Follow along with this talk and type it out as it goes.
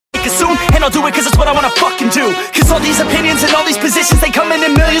it soon, and I'll do it cause it's what I wanna fucking do. Cause all these opinions and all these positions, they come in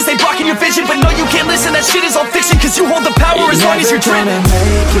millions, they blocking your vision. But no, you can't listen, that shit is all fiction. Cause you hold the power as long as you're dreaming. You're never gonna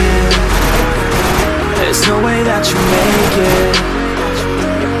make it. There's no way that you make it.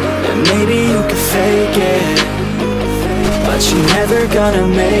 And maybe you can fake it, but you're never gonna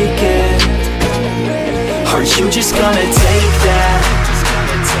make it. Are you just gonna take that?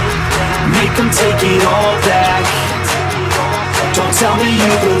 Make them take it all back. Don't tell me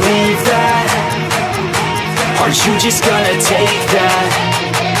you believe that. Are you just gonna take that?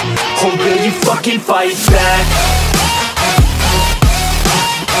 Or will you fucking fight back?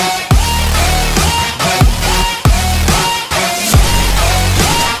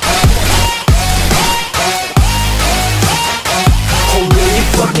 Or will you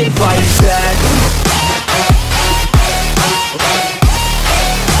fucking fight back?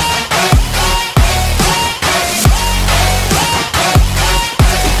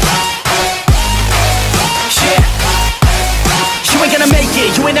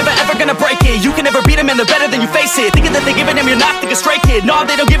 You ain't never ever gonna break it. You can never beat them and they're better than you face it. Thinking that they give a damn, you're not thinking straight, kid. No,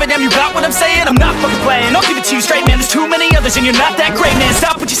 they don't give a damn, you got what I'm saying? I'm not fucking playing, I'll give it to you straight, man. There's too many others and you're not that great, man.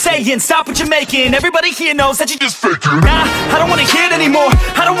 Stop what you're saying, stop what you're making. Everybody here knows that you just faking. Nah, I don't wanna hear it anymore,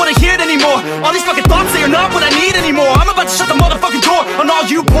 I don't wanna hear it anymore. All these fucking thoughts, they are not what I need anymore. I'm about to shut the motherfucking door on all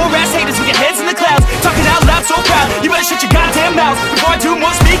you poor ass haters with your heads in the clouds, talking out loud so proud. You better shut your goddamn mouth before I do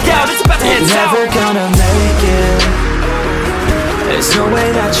more speak out. It's about to head south. You're never gonna make it. There's no way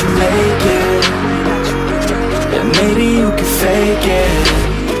that you make it. And maybe you can fake it,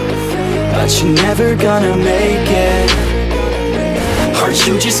 but you're never gonna make it. Are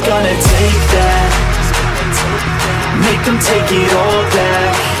you just gonna take that? Make them take it all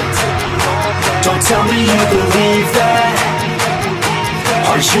back. Don't tell me you believe that.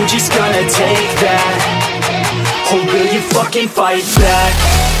 Are you just gonna take that? Or will you fucking fight back?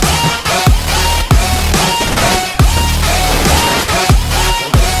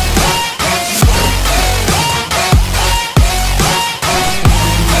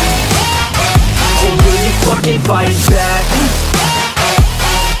 Fight back.